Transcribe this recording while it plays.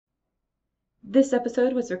This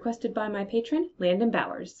episode was requested by my patron, Landon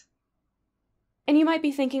Bowers. And you might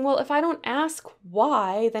be thinking, well, if I don't ask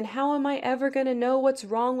why, then how am I ever going to know what's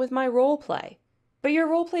wrong with my roleplay? But your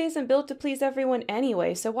roleplay isn't built to please everyone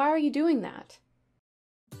anyway, so why are you doing that?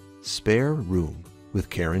 Spare Room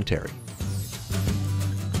with Karen Terry.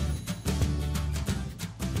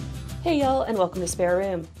 Hey y'all, and welcome to Spare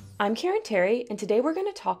Room. I'm Karen Terry, and today we're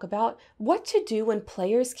going to talk about what to do when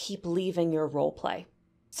players keep leaving your roleplay.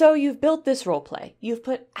 So you've built this roleplay. You've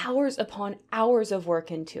put hours upon hours of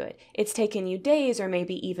work into it. It's taken you days or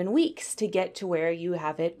maybe even weeks to get to where you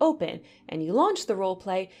have it open, and you launch the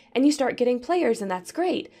roleplay and you start getting players, and that's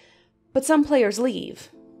great. But some players leave.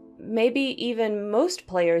 Maybe even most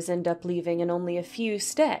players end up leaving and only a few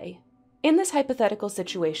stay. In this hypothetical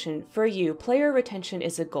situation, for you, player retention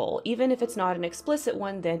is a goal. Even if it's not an explicit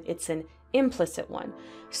one, then it's an implicit one.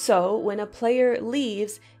 So when a player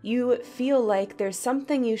leaves, you feel like there's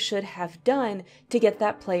something you should have done to get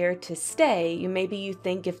that player to stay. Maybe you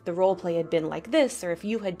think if the roleplay had been like this, or if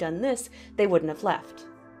you had done this, they wouldn't have left.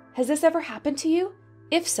 Has this ever happened to you?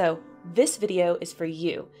 If so, this video is for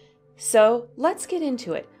you. So let's get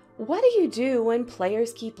into it. What do you do when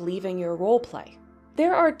players keep leaving your roleplay?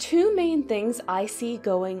 There are two main things I see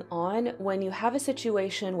going on when you have a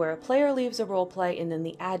situation where a player leaves a roleplay and then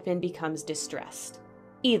the admin becomes distressed.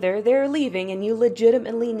 Either they're leaving and you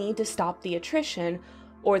legitimately need to stop the attrition,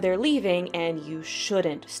 or they're leaving and you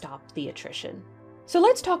shouldn't stop the attrition. So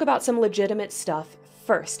let's talk about some legitimate stuff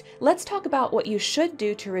first. Let's talk about what you should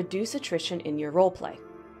do to reduce attrition in your roleplay.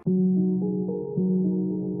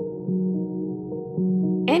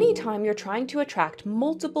 Anytime you're trying to attract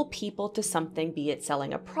multiple people to something, be it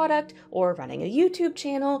selling a product or running a YouTube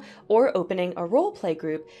channel or opening a roleplay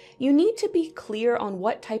group, you need to be clear on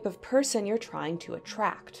what type of person you're trying to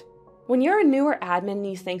attract. When you're a newer admin and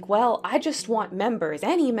you think, well, I just want members,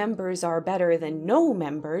 any members are better than no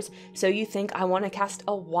members, so you think I want to cast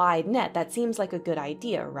a wide net. That seems like a good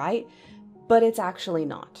idea, right? But it's actually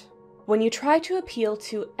not. When you try to appeal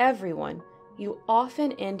to everyone, you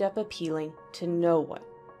often end up appealing to no one.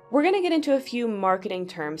 We're going to get into a few marketing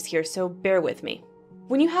terms here, so bear with me.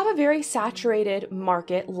 When you have a very saturated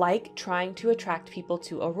market, like trying to attract people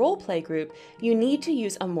to a roleplay group, you need to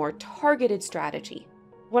use a more targeted strategy.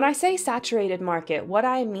 When I say saturated market, what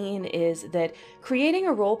I mean is that creating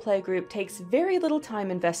a roleplay group takes very little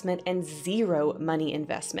time investment and zero money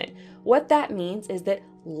investment. What that means is that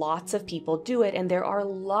lots of people do it, and there are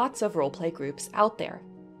lots of roleplay groups out there.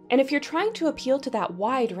 And if you're trying to appeal to that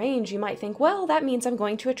wide range, you might think, well, that means I'm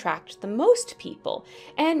going to attract the most people.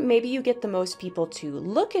 And maybe you get the most people to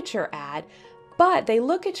look at your ad, but they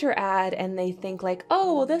look at your ad and they think like,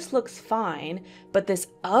 oh, well, this looks fine, but this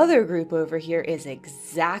other group over here is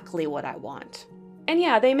exactly what I want. And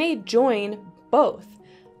yeah, they may join both,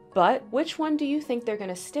 but which one do you think they're going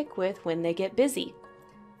to stick with when they get busy?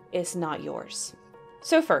 It's not yours.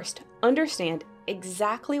 So first, understand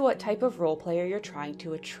exactly what type of role player you're trying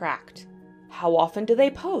to attract. How often do they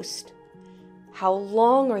post? How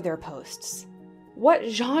long are their posts? What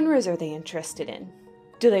genres are they interested in?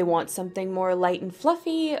 Do they want something more light and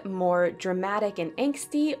fluffy, more dramatic and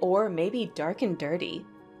angsty, or maybe dark and dirty?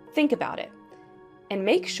 Think about it, and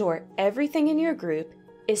make sure everything in your group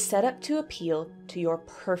is set up to appeal to your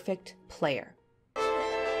perfect player.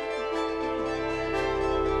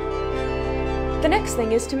 The next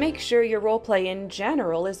thing is to make sure your roleplay in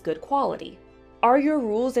general is good quality. Are your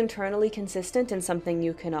rules internally consistent and something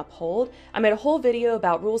you can uphold? I made a whole video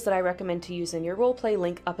about rules that I recommend to use in your roleplay,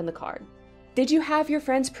 link up in the card. Did you have your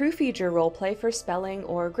friends proofread your roleplay for spelling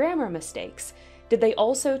or grammar mistakes? Did they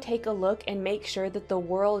also take a look and make sure that the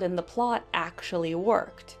world and the plot actually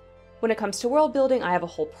worked? When it comes to world building, I have a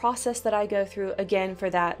whole process that I go through. Again, for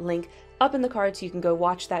that, link up in the card so you can go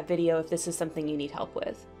watch that video if this is something you need help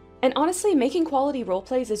with. And honestly, making quality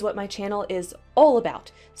roleplays is what my channel is all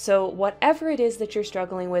about. So whatever it is that you're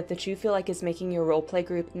struggling with that you feel like is making your roleplay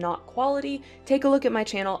group not quality, take a look at my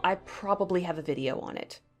channel. I probably have a video on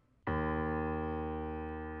it.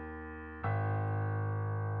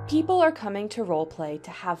 People are coming to roleplay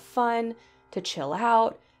to have fun, to chill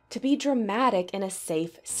out, to be dramatic in a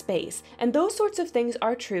safe space. And those sorts of things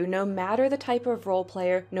are true no matter the type of role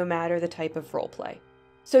player, no matter the type of roleplay.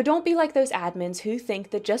 So don't be like those admins who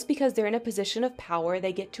think that just because they're in a position of power,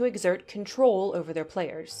 they get to exert control over their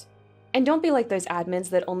players. And don't be like those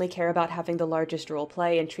admins that only care about having the largest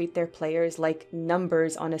roleplay and treat their players like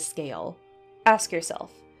numbers on a scale. Ask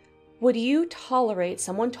yourself, would you tolerate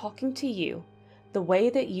someone talking to you the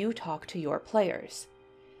way that you talk to your players?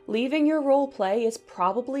 Leaving your roleplay is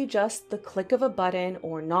probably just the click of a button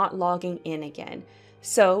or not logging in again.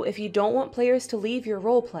 So if you don't want players to leave your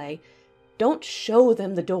roleplay, Don't show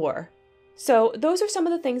them the door. So those are some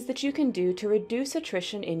of the things that you can do to reduce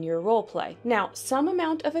attrition in your roleplay. Now, some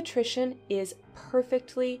amount of attrition is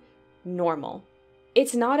perfectly normal.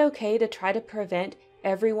 It's not okay to try to prevent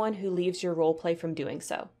everyone who leaves your roleplay from doing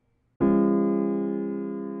so.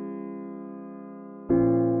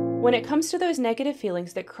 When it comes to those negative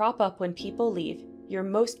feelings that crop up when people leave, your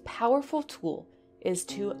most powerful tool is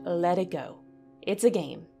to let it go. It's a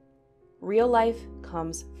game. Real life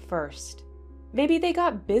comes first. Maybe they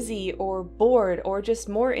got busy or bored or just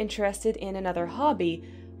more interested in another hobby,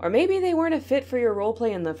 or maybe they weren't a fit for your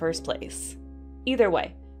roleplay in the first place. Either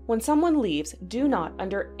way, when someone leaves, do not,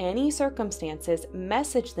 under any circumstances,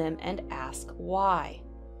 message them and ask why.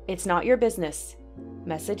 It's not your business.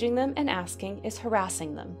 Messaging them and asking is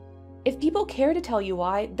harassing them. If people care to tell you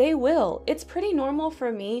why, they will. It's pretty normal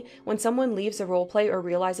for me when someone leaves a roleplay or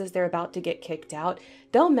realizes they're about to get kicked out.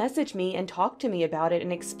 They'll message me and talk to me about it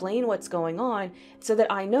and explain what's going on so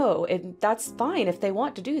that I know that's fine if they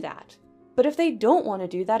want to do that. But if they don't want to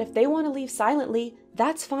do that, if they want to leave silently,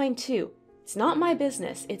 that's fine too. It's not my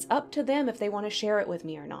business. It's up to them if they want to share it with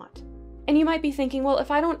me or not. And you might be thinking, well, if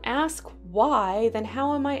I don't ask why, then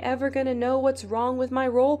how am I ever going to know what's wrong with my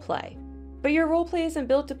roleplay? But your roleplay isn't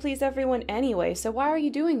built to please everyone anyway, so why are you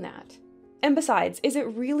doing that? And besides, is it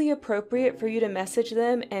really appropriate for you to message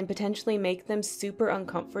them and potentially make them super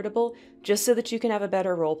uncomfortable just so that you can have a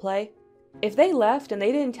better roleplay? If they left and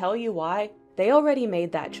they didn't tell you why, they already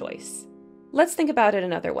made that choice. Let's think about it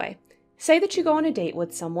another way. Say that you go on a date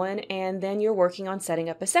with someone and then you're working on setting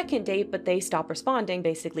up a second date, but they stop responding,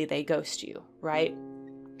 basically they ghost you, right?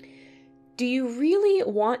 Do you really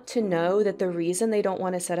want to know that the reason they don't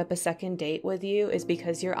want to set up a second date with you is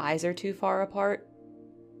because your eyes are too far apart?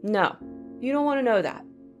 No, you don't want to know that.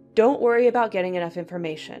 Don't worry about getting enough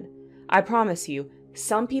information. I promise you,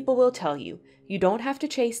 some people will tell you. You don't have to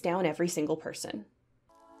chase down every single person.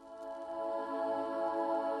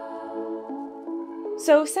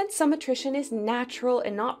 So since some attrition is natural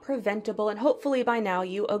and not preventable, and hopefully by now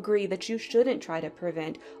you agree that you shouldn't try to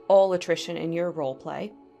prevent all attrition in your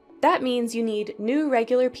roleplay, that means you need new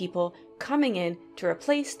regular people coming in to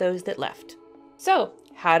replace those that left. So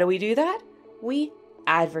how do we do that? We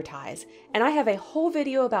advertise. And I have a whole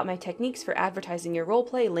video about my techniques for advertising your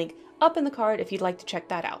roleplay, link up in the card if you'd like to check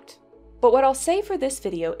that out. But what I'll say for this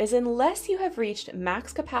video is unless you have reached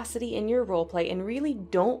max capacity in your roleplay and really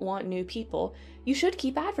don't want new people, you should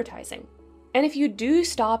keep advertising. And if you do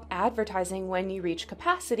stop advertising when you reach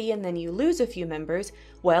capacity and then you lose a few members,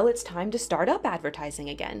 well, it's time to start up advertising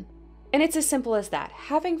again. And it's as simple as that.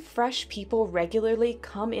 Having fresh people regularly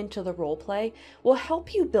come into the roleplay will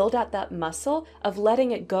help you build out that muscle of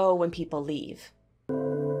letting it go when people leave.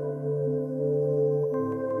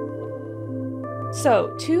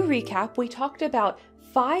 So, to recap, we talked about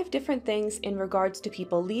 5 different things in regards to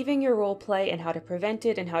people leaving your roleplay and how to prevent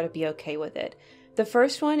it and how to be okay with it. The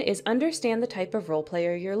first one is understand the type of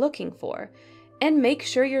roleplayer you're looking for, and make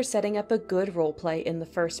sure you're setting up a good roleplay in the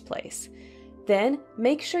first place. Then,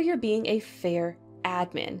 make sure you're being a fair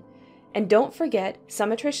admin. And don't forget,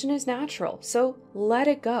 some attrition is natural, so let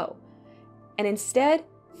it go. And instead,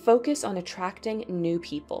 focus on attracting new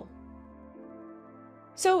people.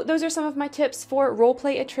 So those are some of my tips for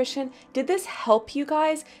roleplay attrition. Did this help you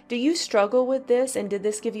guys? Do you struggle with this, and did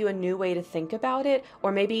this give you a new way to think about it?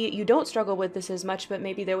 Or maybe you don't struggle with this as much, but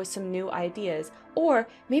maybe there was some new ideas. Or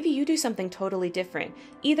maybe you do something totally different.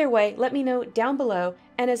 Either way, let me know down below,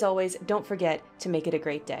 and as always, don't forget to make it a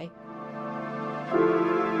great day.